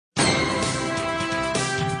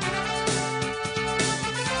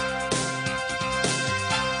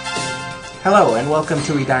Hello and welcome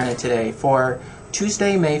to Edina Today for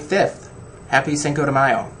Tuesday, May 5th. Happy Cinco de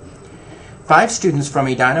Mayo. 5 students from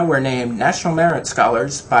Edina were named National Merit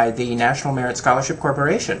Scholars by the National Merit Scholarship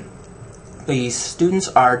Corporation. The students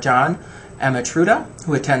are John Amatruda,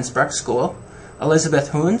 who attends Breck School, Elizabeth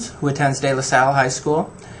Hoons, who attends De La Salle High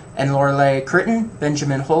School, and Lorelei Curtin,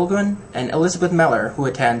 Benjamin Holgun, and Elizabeth Meller, who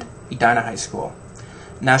attend Edina High School.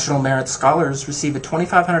 National Merit Scholars receive a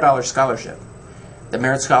 $2,500 scholarship. The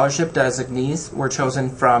Merit Scholarship designees were chosen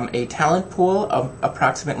from a talent pool of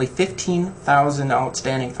approximately 15,000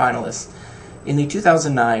 outstanding finalists in the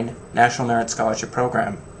 2009 National Merit Scholarship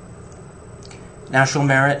Program. National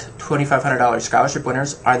Merit $2,500 scholarship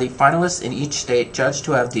winners are the finalists in each state judged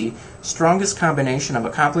to have the strongest combination of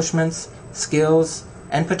accomplishments, skills,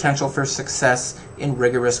 and potential for success in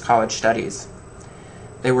rigorous college studies.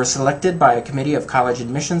 They were selected by a committee of college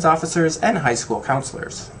admissions officers and high school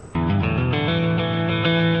counselors.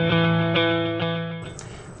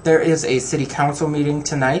 There is a City Council meeting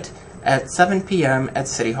tonight at 7 p.m. at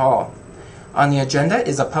City Hall. On the agenda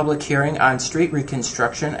is a public hearing on street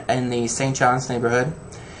reconstruction in the St. John's neighborhood.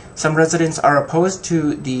 Some residents are opposed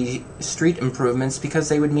to the street improvements because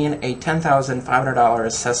they would mean a $10,500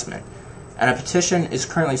 assessment, and a petition is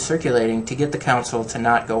currently circulating to get the council to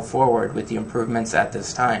not go forward with the improvements at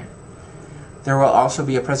this time. There will also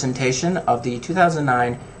be a presentation of the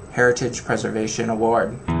 2009 Heritage Preservation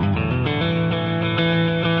Award.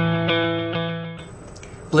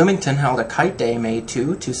 Bloomington held a Kite Day May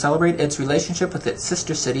 2 to celebrate its relationship with its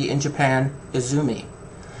sister city in Japan, Izumi.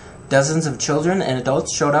 Dozens of children and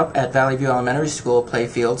adults showed up at Valley View Elementary School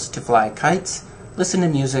playfields to fly kites, listen to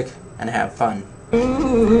music, and have fun.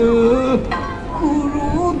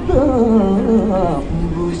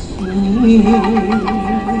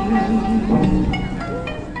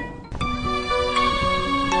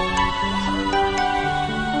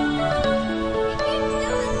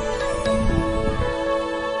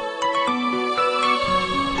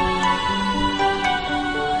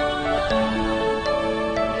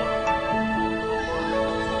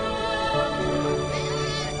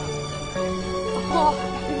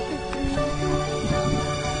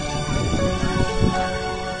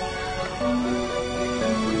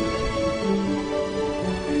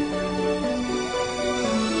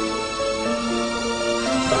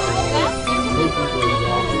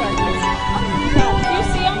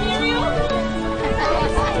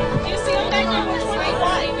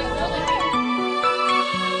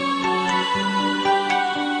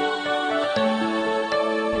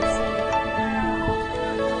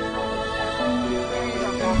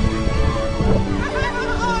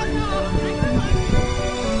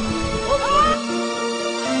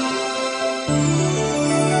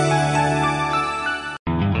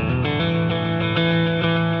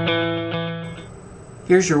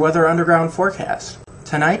 Here's your Weather Underground forecast.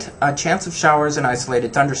 Tonight, a chance of showers and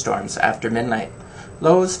isolated thunderstorms after midnight.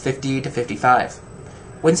 Lows 50 to 55.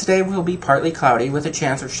 Wednesday will be partly cloudy with a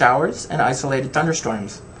chance of showers and isolated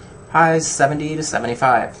thunderstorms. Highs 70 to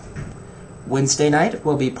 75. Wednesday night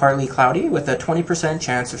will be partly cloudy with a 20%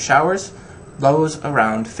 chance of showers. Lows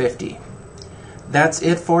around 50. That's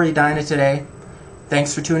it for Edina Today.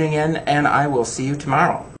 Thanks for tuning in, and I will see you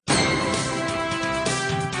tomorrow.